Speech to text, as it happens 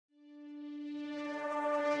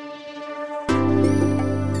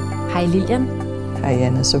Hej Lilian. Hej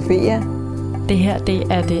Anna-Sofia. Det her,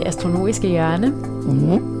 det er det astrologiske hjørne.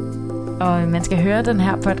 Og man skal høre den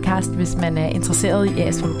her podcast, hvis man er interesseret i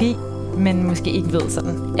astrologi, men måske ikke ved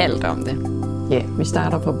sådan alt om det. Ja, vi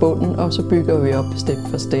starter fra bunden, og så bygger vi op step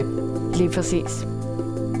for step. Lige præcis.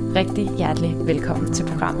 Rigtig hjertelig velkommen til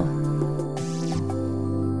programmet.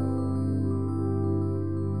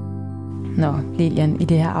 Nå, Lilian, i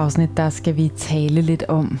det her afsnit, der skal vi tale lidt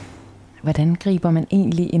om, hvordan griber man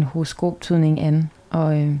egentlig en horoskoptydning an?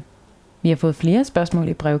 Og vi har fået flere spørgsmål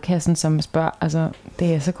i brevkassen, som spørger, altså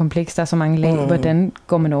det er så komplekst, der er så mange lag, hvordan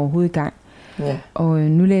går man overhovedet i gang? Ja. Og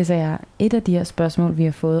nu læser jeg et af de her spørgsmål, vi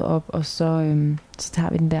har fået op, og så tager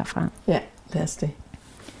vi den derfra. Ja, lad os det.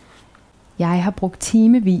 Jeg har brugt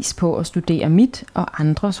timevis på at studere mit og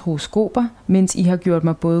andres horoskoper, mens I har gjort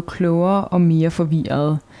mig både klogere og mere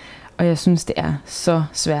forvirret. Og jeg synes, det er så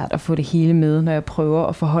svært at få det hele med, når jeg prøver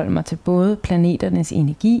at forholde mig til både planeternes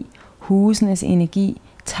energi, husenes energi,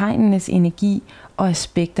 tegnenes energi og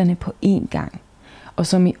aspekterne på én gang. Og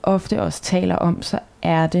som I ofte også taler om, så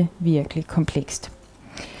er det virkelig komplekst.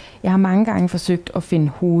 Jeg har mange gange forsøgt at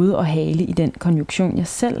finde hoved og hale i den konjunktion, jeg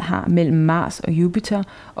selv har mellem Mars og Jupiter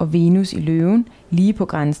og Venus i Løven, lige på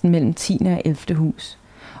grænsen mellem 10. og 11. hus.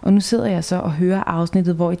 Og nu sidder jeg så og hører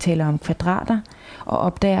afsnittet, hvor I taler om kvadrater, og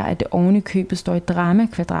opdager, at det oven i købet står i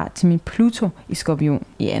drama-kvadrat til min Pluto i Skorpion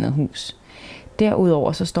i andet hus.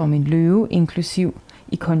 Derudover så står min Løve inklusiv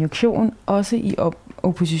i konjunktion, også i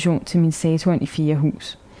opposition til min Saturn i 4.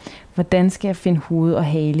 hus. Hvordan skal jeg finde hoved og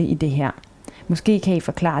hale i det her? Måske kan I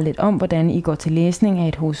forklare lidt om, hvordan I går til læsning af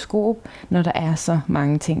et horoskop, når der er så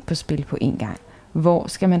mange ting på spil på én gang. Hvor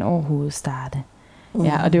skal man overhovedet starte?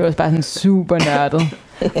 Ja, og det er også bare sådan super nørdet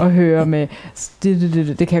at høre med.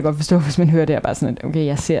 Det kan jeg godt forstå, hvis man hører det her bare sådan, at okay,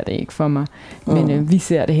 jeg ser det ikke for mig. Men vi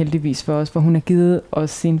ser det heldigvis for os, for hun har givet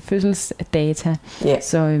os sin fødselsdata. Yeah.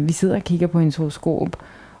 Så vi sidder og kigger på hendes horoskop,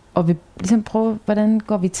 og vi ligesom prøver, hvordan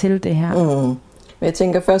går vi til det her? Men jeg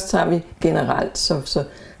tænker, først tager vi generelt, så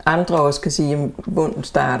andre også kan sige, hvordan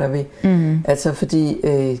starter vi. Altså fordi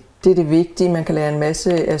det er det vigtige, man kan lære en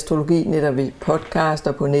masse astrologi netop ved podcast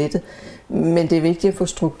og på nettet, men det er vigtigt at få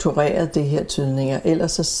struktureret det her tydninger,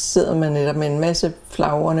 ellers så sidder man netop med en masse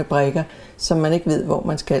flagrende brikker, som man ikke ved, hvor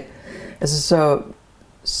man skal. Altså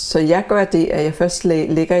så jeg gør det, at jeg først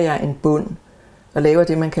lægger jeg en bund og laver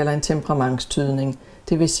det, man kalder en temperamentstydning.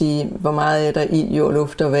 Det vil sige, hvor meget er der ild, jord,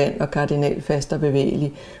 luft og vand og kardinalfast og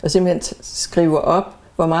bevægelig. Og simpelthen skriver op,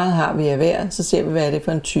 hvor meget har vi af hver, så ser vi, hvad er det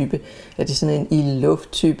for en type. Er det sådan en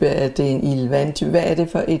ild-luft-type? Er det en ild-vand-type? Hvad er det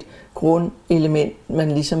for et grundelement,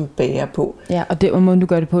 man ligesom bærer på? Ja, og det måden, du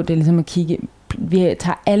gør det på, det er ligesom at kigge. Vi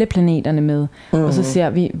tager alle planeterne med, og så ser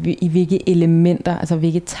vi i hvilke elementer, altså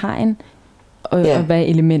hvilke tegn, og hvad er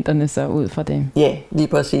elementerne så ud fra det? Ja, lige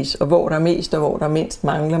præcis. Og hvor der er mest, og hvor der er mindst,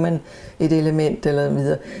 mangler man et element eller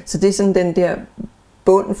videre. Så det er sådan den der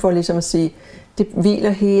bund for ligesom at sige, det hviler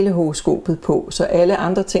hele horoskopet på, så alle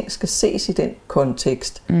andre ting skal ses i den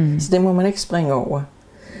kontekst. Så det må man ikke springe over.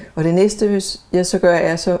 Og det næste, jeg så gør,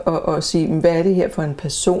 er så at sige, hvad er det her for en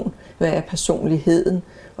person? Hvad er personligheden?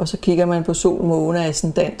 Og så kigger man på sol, måne og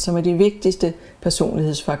ascendant, som er de vigtigste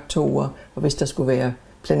personlighedsfaktorer, og hvis der skulle være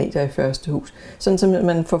planeter i første hus. Sådan så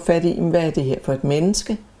man får fat i, hvad er det her for et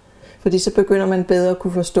menneske? Fordi så begynder man bedre at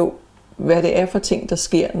kunne forstå, hvad det er for ting, der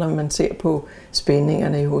sker, når man ser på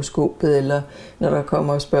spændingerne i horoskopet, eller når der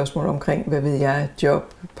kommer spørgsmål omkring, hvad ved jeg, job,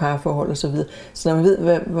 parforhold osv. Så når man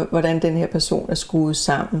ved, hvordan den her person er skruet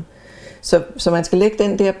sammen. Så man skal lægge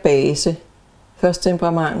den der base, først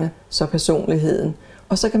temperamentet, så personligheden,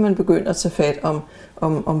 og så kan man begynde at tage fat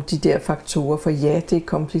om de der faktorer, for ja, det er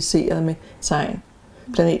kompliceret med tegn,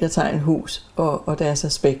 planeter, tegn, hus og deres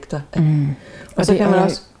aspekter. Og så kan man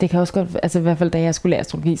også... Det kan også godt, altså i hvert fald da jeg skulle lære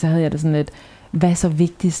astrologi, så havde jeg det sådan lidt, hvad er så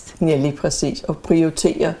vigtigst? Ja, lige præcis. Og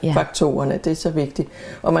prioritere faktorerne, det er så vigtigt.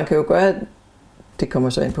 Og man kan jo gøre, det kommer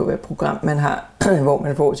så ind på, hvad program man har, hvor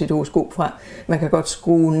man får sit horoskop fra. Man kan godt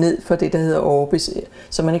skrue ned for det, der hedder Orbis,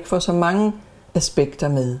 så man ikke får så mange aspekter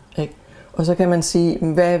med. Ikke? Og så kan man sige,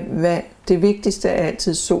 hvad det vigtigste er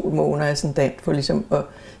altid sol, måne og ascendant, for ligesom at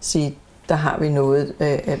sige, der har vi noget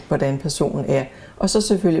af, hvordan personen er. Og så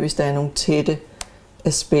selvfølgelig, hvis der er nogle tætte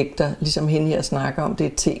aspekter, ligesom hende her snakker om, det er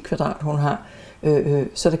et T-kvadrat, hun har,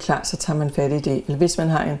 så er det klart, så tager man fat i det. Eller hvis man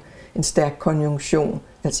har en stærk konjunktion,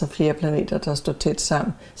 altså flere planeter, der står tæt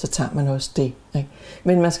sammen, så tager man også det. Ikke?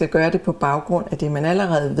 Men man skal gøre det på baggrund af det, man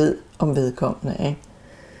allerede ved om vedkommende. Ikke?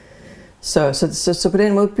 Så på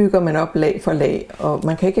den måde bygger man op lag for lag, og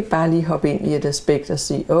man kan ikke bare lige hoppe ind i et aspekt og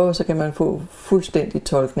sige, så kan man få fuldstændig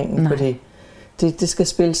tolkningen på det. Det skal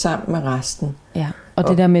spille sammen med resten. Ja, og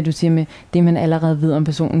det der med, du siger med, det man allerede ved om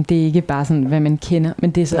personen, det er ikke bare sådan, hvad man kender,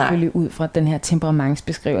 men det er selvfølgelig ud fra den her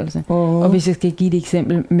temperamentsbeskrivelse. Og hvis jeg skal give et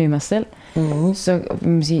eksempel med mig selv, så vil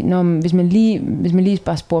man sige, hvis man lige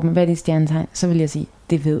bare spurgte mig, hvad er dit stjernetegn, så vil jeg sige,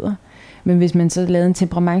 det ved jeg. Men hvis man så lavede en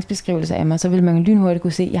temperamentsbeskrivelse af mig, så vil man lynhurtigt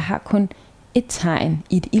kunne se, at jeg har kun et tegn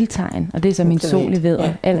i et ildtegn, og det er så min sol i vædder.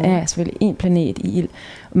 Alt er selvfølgelig en planet i ild,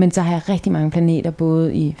 men så har jeg rigtig mange planeter,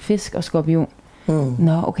 både i fisk og skorpion.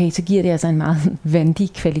 Nå, okay, så giver det altså en meget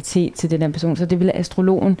vandig kvalitet til den der person, så det vil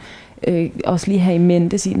astrologen også lige have i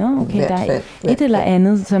mente, sige, nå, okay, der er et eller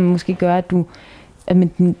andet, som måske gør,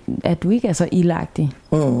 at du ikke er så ildagtig.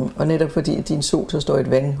 Og netop fordi din sol så står i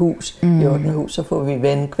et vandhus, i 8. hus, så får vi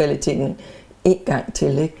vandkvaliteten en gang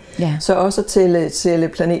til, ikke? Ja. Så også at tælle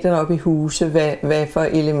planeterne op i huse, hvad for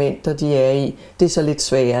elementer de er i, det er så lidt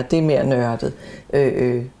sværere, det er mere nørdet.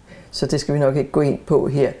 Så det skal vi nok ikke gå ind på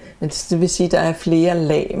her. Men det vil sige, at der er flere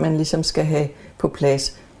lag, man ligesom skal have på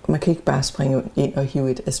plads. Man kan ikke bare springe ind og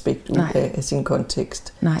hive et aspekt ud af sin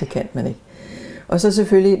kontekst. Nej. Det kan man ikke. Og så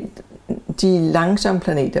selvfølgelig de langsomme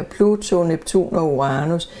planeter, Pluto, Neptun og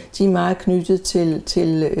Uranus, de er meget knyttet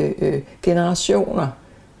til generationer.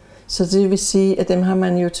 Så det vil sige, at dem har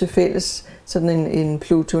man jo til fælles, sådan en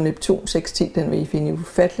Pluto-Neptun sextil, den vil I finde i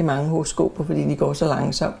ufattelig mange horoskoper, fordi de går så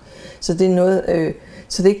langsomt. Så det er noget,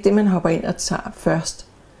 så det er ikke det, man hopper ind og tager først.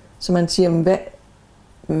 Så man siger,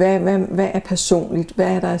 hvad er personligt? Hvad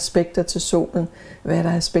er der aspekter til solen? Hvad er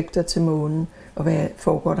der aspekter til månen? Og hvad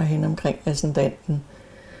foregår der hen omkring ascendanten?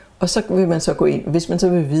 Og så vil man så gå ind. Hvis man så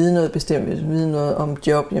vil vide noget bestemt, vide noget om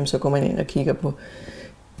job, jamen så går man ind og kigger på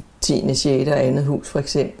 10., 6. og andet hus for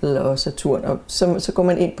eksempel, og Saturn. Og så går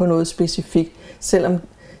man ind på noget specifikt. Selvom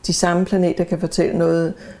de samme planeter kan fortælle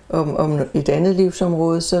noget om et andet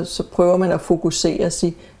livsområde, så prøver man at fokusere og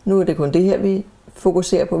sige, nu er det kun det her, vi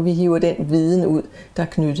fokuserer på. Vi hiver den viden ud, der er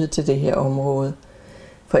knyttet til det her område.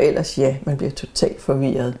 For ellers, man bliver totalt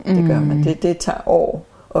forvirret. Det gør man. Det tager år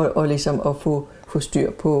og ligesom at få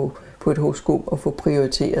styr på et horoskop og få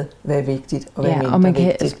prioriteret, hvad er vigtigt og hvad er mindre og man vigtigt.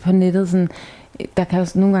 kan altså på nettet sådan, der kan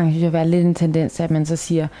også nogle gange synes jeg være lidt en tendens, at man så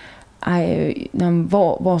siger,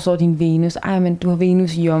 hvor står din Venus? Men du har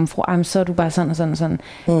Venus i Jomfru. Så er du bare sådan og sådan og sådan.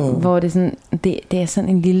 Hvor det er sådan, det er sådan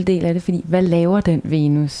en lille del af det, fordi hvad laver den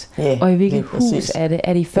Venus? Og i hvilket hus er det?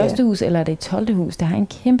 Er det i første hus, eller er det i 12. hus? Det har en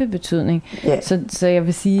kæmpe betydning. Så jeg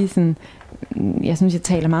vil sige sådan, jeg synes, jeg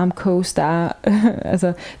taler meget om CoStar,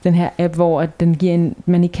 altså den her app, hvor den giver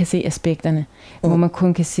man ikke kan se aspekterne, hvor man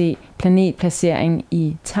kun kan se planetplacering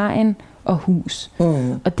i tegn og hus.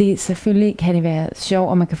 Og det selvfølgelig kan det være sjovt,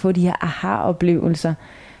 og man kan få de her aha-oplevelser,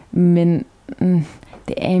 men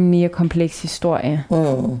det er en mere kompleks historie.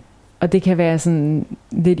 Og det kan være sådan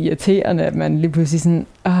lidt irriterende, at man lige pludselig sådan,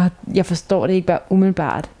 jeg forstår det ikke bare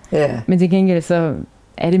umiddelbart. Men til gengæld så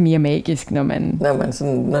er det mere magisk,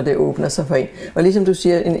 når det åbner sig for en. Og ligesom du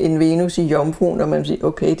siger, en Venus i Jomfruen, når man siger,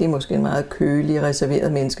 okay, det er måske en meget kølig,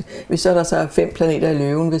 reserveret menneske. Hvis så der så er 5 planeter i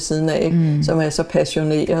løven ved siden af, ikke, som er så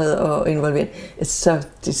passioneret og involveret, så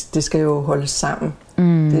det skal jo holde sammen.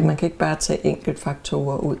 Man kan ikke bare tage enkelt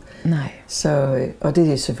faktorer ud. Nej. Så, og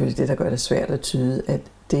det er selvfølgelig det, der gør det svært at tyde, at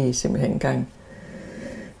det er simpelthen engang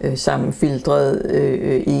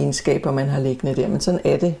sammenfiltrede egenskaber, man har liggende der. Men sådan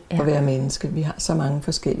er det at være menneske. Vi har så mange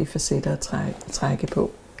forskellige facetter at trække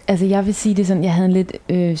på. Altså jeg vil sige det sådan, jeg havde en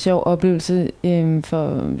lidt sjov oplevelse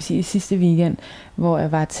for sidste weekend, hvor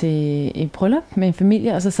jeg var til et bryllup med en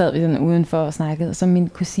familie, og så sad vi sådan udenfor og snakkede, og så min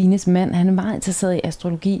kusines mand, han er meget interesseret i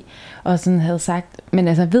astrologi, og sådan havde sagt, men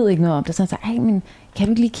altså jeg ved ikke noget om det, så han sagde, men kan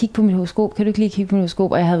du ikke lige kigge på mit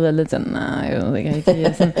horoskop? Og jeg havde været lidt sådan, nej, jeg ved ikke rigtig.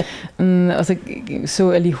 Og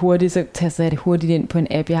så jeg lige hurtigt, så tastede jeg det hurtigt ind på en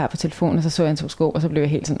app, jeg har på telefonen, og så så jeg en horoskop, og så blev jeg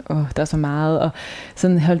helt sådan, der er så meget, og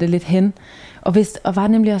sådan holdt det lidt hen. Og var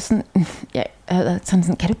det nemlig også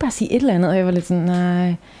sådan, kan du bare sige et eller andet? Og jeg var lidt sådan,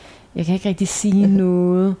 nej, jeg kan ikke rigtig sige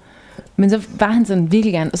noget. Men så var han sådan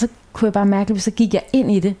virkelig gerne, og så kunne jeg bare mærke, så gik jeg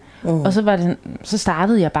ind i det. Og så var det, så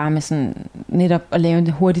startede jeg bare med sådan netop at lave en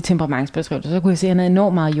hurtig temperamentsbeskrivelse. Så kunne jeg se, at han havde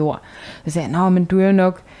enormt meget jord. Så sagde jeg, men du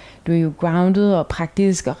er jo grounded og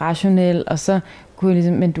praktisk og rationel, og så kunne jeg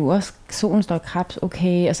ligesom, men du er også, solen står i Krebs,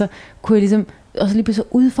 okay, og så kunne jeg ligesom, og så lige pludselig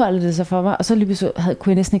udfoldede det sig for mig, og så lige pludselig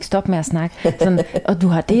kunne jeg næsten ikke stoppe med at snakke, sådan, og du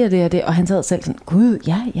har det og det og det, og han sad selv sådan, gud,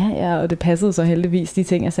 ja, og det passede så heldigvis, de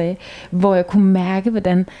ting jeg sagde, hvor jeg kunne mærke,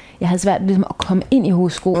 hvordan jeg havde svært ligesom at komme ind i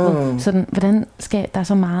horoskopet, sådan, hvordan skal der er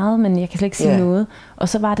så meget, men jeg kan slet ikke sige noget, og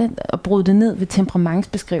så var det at bryde det ned ved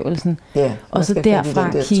temperamentsbeskrivelsen, og så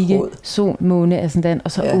derfra kigge sol, måne, ascendant,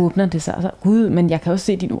 og så åbner det sig, og så, gud, men jeg kan også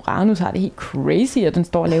se, at din Uranus har det helt crazy, og den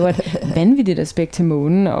står og laver et vanvittigt aspekt til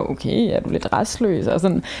månen, og okay, er du lidt rastløs, og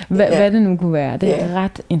sådan, hvad det nu kunne være. Det er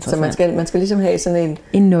ret interessant. Så man skal ligesom have sådan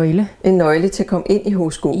en nøgle. En nøgle til at komme ind i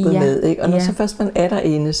horoskopet med, ikke? Og når så først man er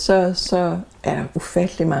derinde, så er der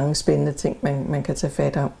ufattelig mange spændende ting, man kan tage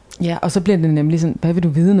fat om. Ja, og så bliver det nemlig sådan, hvad vil du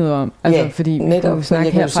vide noget om? Altså, fordi netop, du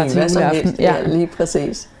snakker herfra til juleaften. Ja, lige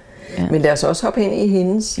præcis. Ja. Men lad os også hoppe ind i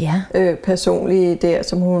hendes personlige der,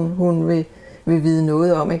 som hun vil vide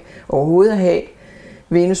noget om. Ikke? Overhovedet at have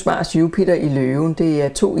Venus, Mars, Jupiter i Løven, det er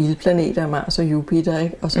 2 ildplaneter, Mars og Jupiter,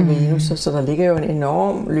 ikke? Og så Venus, så der ligger jo en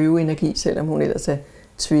enorm løveenergi, selvom hun ellers er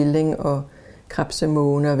tvilling og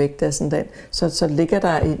krebsemåne og vægt af sådan den. Så ligger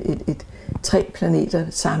der et 3 planeter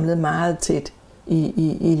samlet meget tæt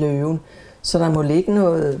i Løven. Så der må ligge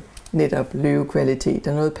noget netop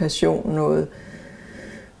løvekvaliteter, noget passion, noget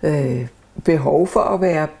behov for at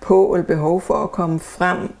være på, eller behov for at komme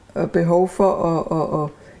frem, og behov for at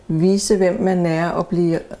vise, hvem man er, og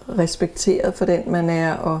blive respekteret for den, man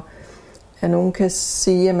er, og at nogen kan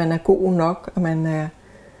sige, at man er god nok, og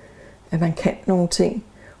at man kan nogle ting.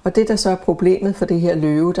 Og det, der så er problemet for det her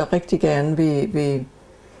løve, der rigtig gerne vil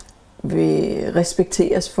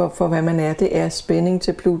respekteres for, hvad man er, det er spænding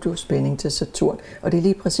til Pluto, spænding til Saturn. Og det er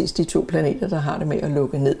lige præcis de 2 planeter, der har det med at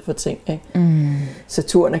lukke ned for ting. Ikke?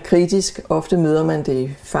 Saturn er kritisk. Ofte møder man det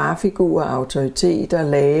i farfigurer, autoriteter,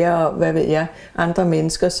 lærere, hvad ved jeg, andre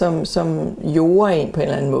mennesker, som jorder en på en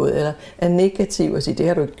eller anden måde, eller er negative og siger, det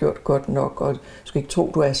har du ikke gjort godt nok, og du skal ikke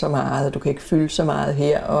tro, du er så meget, og du kan ikke fylde så meget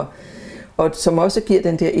her. Og som også giver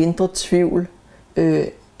den der indre tvivl,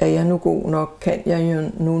 er jeg nu god nok? Kan jeg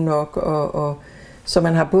jo nu nok? Og så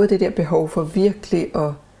man har både det der behov for virkelig at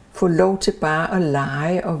få lov til bare at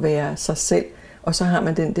lege og være sig selv, og så har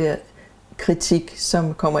man den der kritik,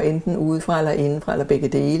 som kommer enten udefra eller indenfra, eller begge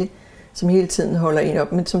dele, som hele tiden holder en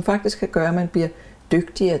op, men som faktisk kan gøre, at man bliver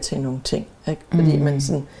dygtigere til nogle ting. Ikke? Fordi man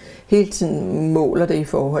sådan hele tiden måler det i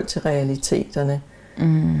forhold til realiteterne.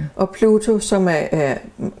 Og Pluto, som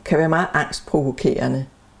kan være meget angstprovokerende,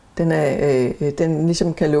 den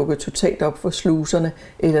ligesom kan lukke totalt op for sluserne,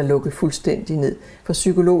 eller lukke fuldstændig ned for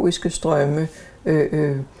psykologiske strømme,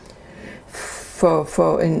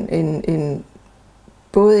 for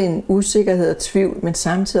både en usikkerhed og tvivl, men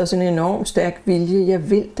samtidig også en enorm stærk vilje. Jeg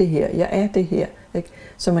vil det her, jeg er det her. Ikke?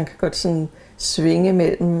 Så man kan godt sådan svinge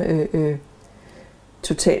mellem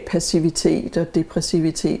total passivitet og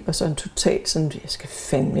depressivitet, og så en total sådan, jeg skal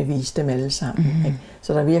fandme vise dem alle sammen. Ikke?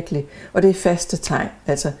 Så der er virkelig, og det er faste tegn,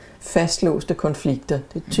 altså fastlåste konflikter.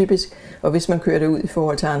 Det er typisk, og hvis man kører det ud i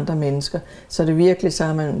forhold til andre mennesker, så er det virkelig, så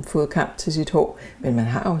har man fået kamp til sit hår, men man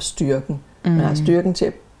har også styrken. Man har styrken til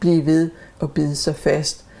at blive ved og bide sig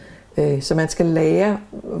fast. Så man skal lære,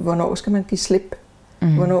 hvornår skal man give slip,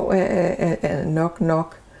 hvornår er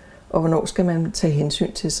nok, og hvornår skal man tage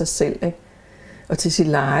hensyn til sig selv, ikke? Og til sit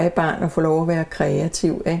legebarn og få lov at være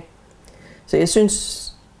kreativ. Ikke? Så jeg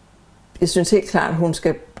synes helt klart, at hun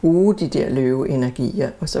skal bruge de der løveenergier,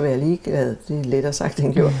 og så være ligeglad, det er lettere sagt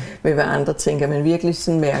end gjort, med hvad andre tænker, men virkelig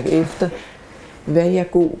sådan mærke efter, hvad jeg er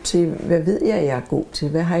god til, hvad ved jeg er god til,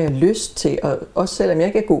 hvad har jeg lyst til, og også selvom jeg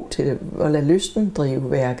ikke er god til det, at lade lysten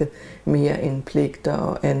drive værket mere end pligter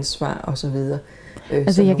og ansvar og så videre.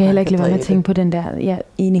 Altså jeg kan heller ikke lade være med at tænke på den der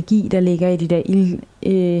energi, der ligger i de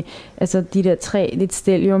der altså de der 3, lidt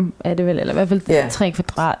stellium er det vel, eller i hvert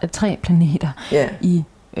fald 3 planeter i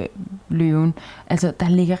løven. Altså der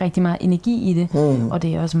ligger rigtig meget energi i det, og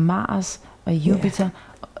det er også Mars og Jupiter.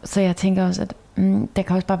 Så jeg tænker også, at der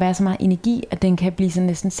kan også bare være så meget energi, at den kan blive sådan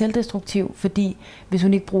næsten selvdestruktiv, fordi hvis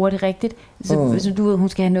hun ikke bruger det rigtigt, så hvis du ved, hun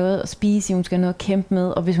skal have noget at spise, hun skal have noget at kæmpe med,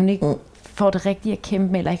 og hvis hun ikke får det rigtige at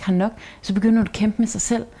kæmpe med, eller ikke har nok, så begynder hun at kæmpe med sig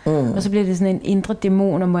selv. Og så bliver det sådan en indre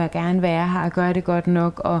dæmon, og må jeg gerne være her, og gøre det godt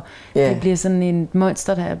nok, og det bliver sådan en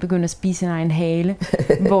monster, der begynder at spise sin egen hale,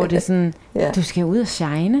 hvor det er sådan, du skal ud og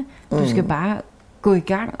shine, du skal bare gå i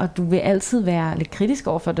gang, og du vil altid være lidt kritisk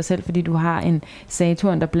over for dig selv, fordi du har en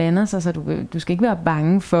Saturn, der blander sig, så du skal ikke være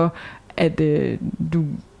bange for, at du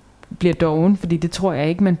bliver doven, fordi det tror jeg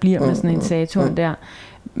ikke, man bliver med sådan en Saturn der.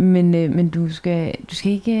 Men du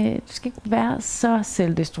skal ikke være så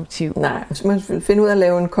selvdestruktiv. Nej, så man finder ud af at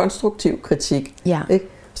lave en konstruktiv kritik. Ja. Ikke?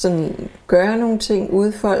 Sådan gøre nogle ting,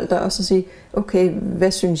 udfolde dig, og så sige, okay,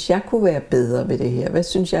 hvad synes jeg kunne være bedre ved det her? Hvad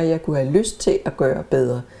synes jeg kunne have lyst til at gøre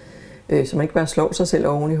bedre? Så man ikke bare slår sig selv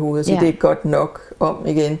oven i hovedet og siger, det er godt nok om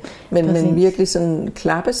igen. Men virkelig sådan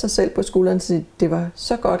klappe sig selv på skulderen og sige, det var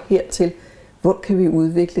så godt hertil. Hvor kan vi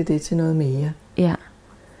udvikle det til noget mere? Ja.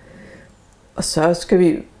 Og så skal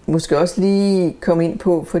vi måske også lige komme ind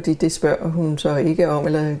på, fordi det spørger hun så ikke om,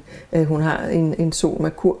 eller at hun har en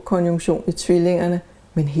sol-Merkur-konjunktion i tvillingerne,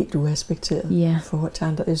 men helt urespekteret i forhold til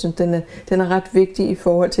andre. Jeg synes, den er ret vigtig i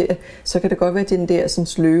forhold til, at så kan det godt være den der sådan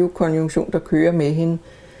sløve konjunktion, der kører med hende,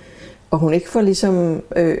 og hun ikke får ligesom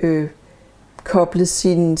koblet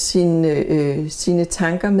sine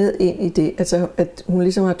tanker med ind i det, altså at hun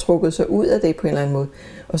ligesom har trukket sig ud af det på en eller anden måde,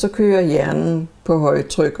 og så kører hjernen på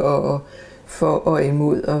højtryk og for og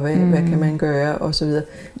imod, og hvad kan man gøre, og så videre.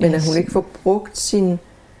 Men at hun ikke får brugt sine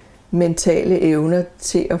mentale evner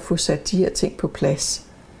til at få sat de her ting på plads.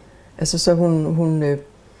 Altså så hun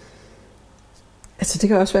altså det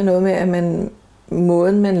kan også være noget med, at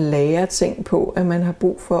måden man lærer ting på, at man har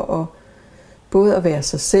brug for at både at være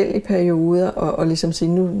sig selv i perioder, og ligesom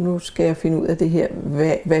sige, nu skal jeg finde ud af det her,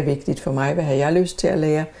 hvad er vigtigt for mig, hvad har jeg lyst til at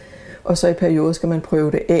lære, og så i perioder skal man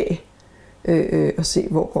prøve det af, og se,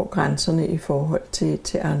 hvor går grænserne i forhold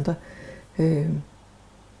til andre.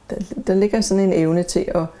 Der ligger sådan en evne til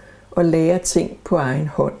at lære ting på egen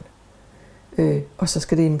hånd, og så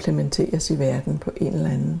skal det implementeres i verden på en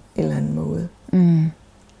eller anden måde.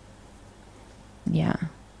 Ja.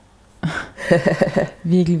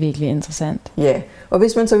 Virkelig, virkelig interessant. Ja, og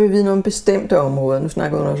hvis man så vil vide noget om bestemte områder, nu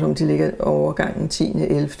snakker vi også om, de ligger overgangen 10.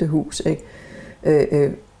 11. hus,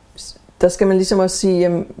 ikke? Der skal man ligesom også sige,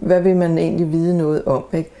 jamen, hvad vil man egentlig vide noget om,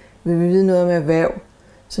 ikke? Vil vi vide noget om erhverv,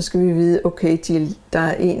 så skal vi vide, okay, der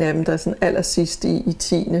er en af dem, der er sådan allersidst i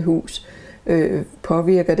 10. hus.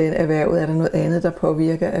 Påvirker den erhvervet? Er der noget andet, der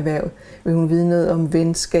påvirker erhvervet? Vil hun vide noget om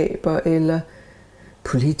venskaber eller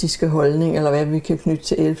politiske holdninger, eller hvad vi kan knytte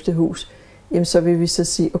til 11. hus? Jamen så vil vi så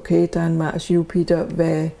sige, okay, der er en Mars Jupiter,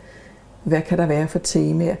 hvad kan der være for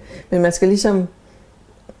temaer? Men man skal ligesom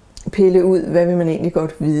pille ud, hvad vil man egentlig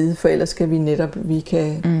godt vide, for ellers kan vi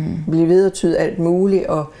kan blive ved at tyde alt muligt,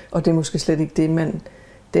 og det er måske slet ikke det,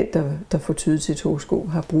 den, der får tydet sit horoskop,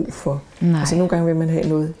 har brug for. Nej. Altså nogle gange vil man have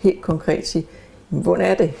noget helt konkret, sige, hvordan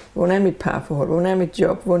er det? Hvordan er mit parforhold? Hvordan er mit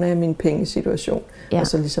job? Hvordan er min pengesituation? Ja. Og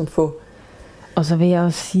så ligesom få... Og så vil jeg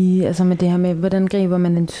også sige, altså med det her med, hvordan griber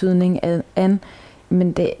man en tydning an,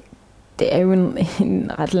 men det er jo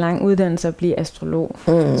en ret lang uddannelse at blive astrolog.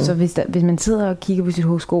 Så hvis man sidder og kigger på sit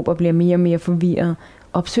horoskop og bliver mere og mere forvirret,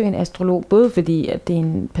 opsøg en astrolog, både fordi at det er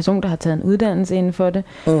en person, der har taget en uddannelse inden for det,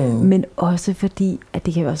 men også fordi, at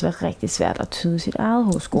det kan også være rigtig svært at tyde sit eget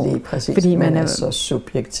horoskop. Lige præcis, fordi man er så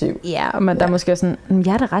subjektiv. Ja, og der er måske sådan,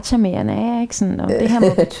 jeg er da ret charmerende, er jeg ikke sådan, og det her må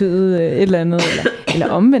betyde et eller andet, eller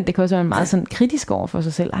omvendt, det kan også være meget sådan kritisk over for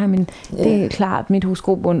sig selv. Ej, men det er klart, mit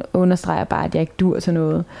horoskop understreger bare, at jeg ikke dur til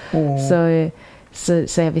noget.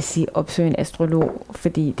 Så jeg vil sige, opsøg en astrolog,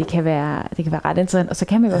 fordi det kan være ret interessant. Og så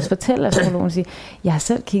kan man jo også fortælle astrologen, sige, jeg har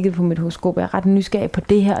selv kigget på mit horoskop, jeg er ret nysgerrig på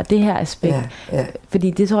det her og det her aspekt. Ja.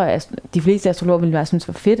 Fordi det tror jeg, at de fleste astrologer ville være synes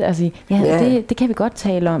var fedt at sige, det kan vi godt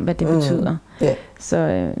tale om, hvad det betyder. Ja.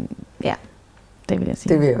 Så det vil jeg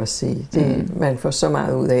sige. Det vil jeg også sige. Man får så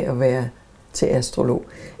meget ud af at være til astrolog.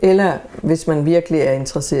 Eller hvis man virkelig er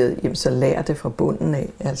interesseret, jamen, så lær det fra bunden af.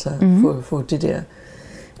 Altså få det der...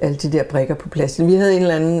 alle de der brikker på plads. Vi havde en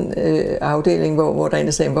eller anden afdeling, hvor der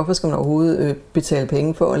en sagde, hvorfor skal man overhovedet betale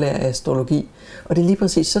penge for at lære astrologi? Og det er lige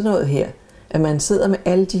præcis sådan noget her, at man sidder med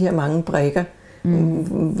alle de her mange brikker.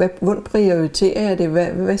 Hvordan prioriterer jeg det?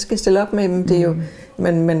 Hvad skal jeg stille op med dem? Det er jo,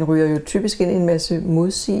 man ryger jo typisk ind i en masse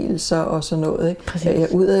modsigelser og sådan noget. Ikke? Er jeg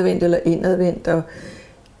udadvendt eller indadvendt?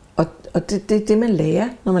 Og det er det, man lærer,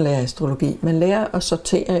 når man lærer astrologi. Man lærer at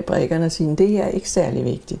sortere i brikkerne og sige, det her er ikke særlig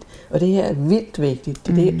vigtigt, og det her er vildt vigtigt.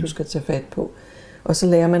 Det er det, du skal tage fat på. Og så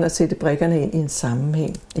lærer man at sætte brikkerne ind i en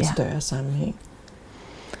sammenhæng, en større sammenhæng.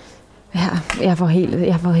 Ja, jeg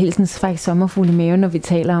får helt sådan faktisk sommerfugl i maven, når vi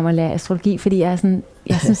taler om at lære astrologi, fordi jeg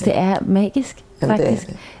synes, det er magisk, faktisk.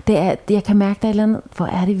 Jeg kan mærke, der er et eller andet, hvor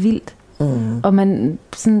er det vildt. Og man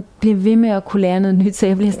sådan bliver ved med at kunne lære noget nyt, så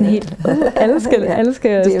jeg bliver sådan helt, alle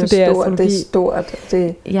skal studere astrologi. Det er stort.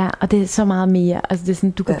 Ja, og det er så meget mere. Altså det er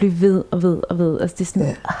sådan, du kan blive ved og ved og ved. Altså det er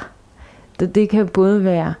sådan, det kan både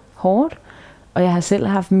være hårdt, og jeg har selv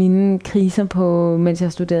haft mine kriser på, mens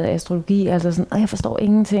jeg studerede astrologi, altså sådan, jeg forstår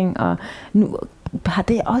ingenting, og nu har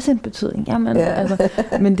det også en betydning. Jamen, altså,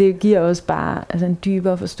 men det giver også bare en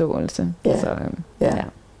dybere forståelse. Så,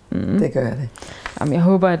 det gør det. Jamen, jeg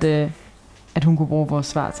håber, at hun kunne bruge vores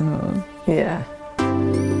svar til noget. Ja.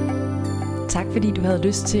 Tak fordi du havde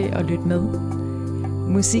lyst til at lytte med.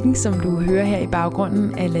 Musikken, som du hører her i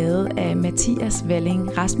baggrunden, er lavet af Mathias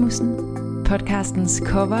Walling Rasmussen. Podcastens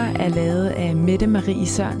cover er lavet af Mette Marie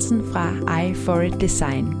Sørensen fra I For It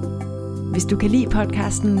Design. Hvis du kan lide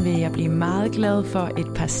podcasten, vil jeg blive meget glad for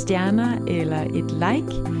et par stjerner eller et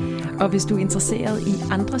like. Og hvis du er interesseret i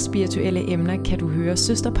andre spirituelle emner, kan du høre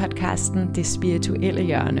søsterpodcasten Det Spirituelle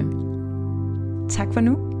Hjørne. Tak for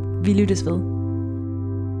nu. Vi lyttes ved.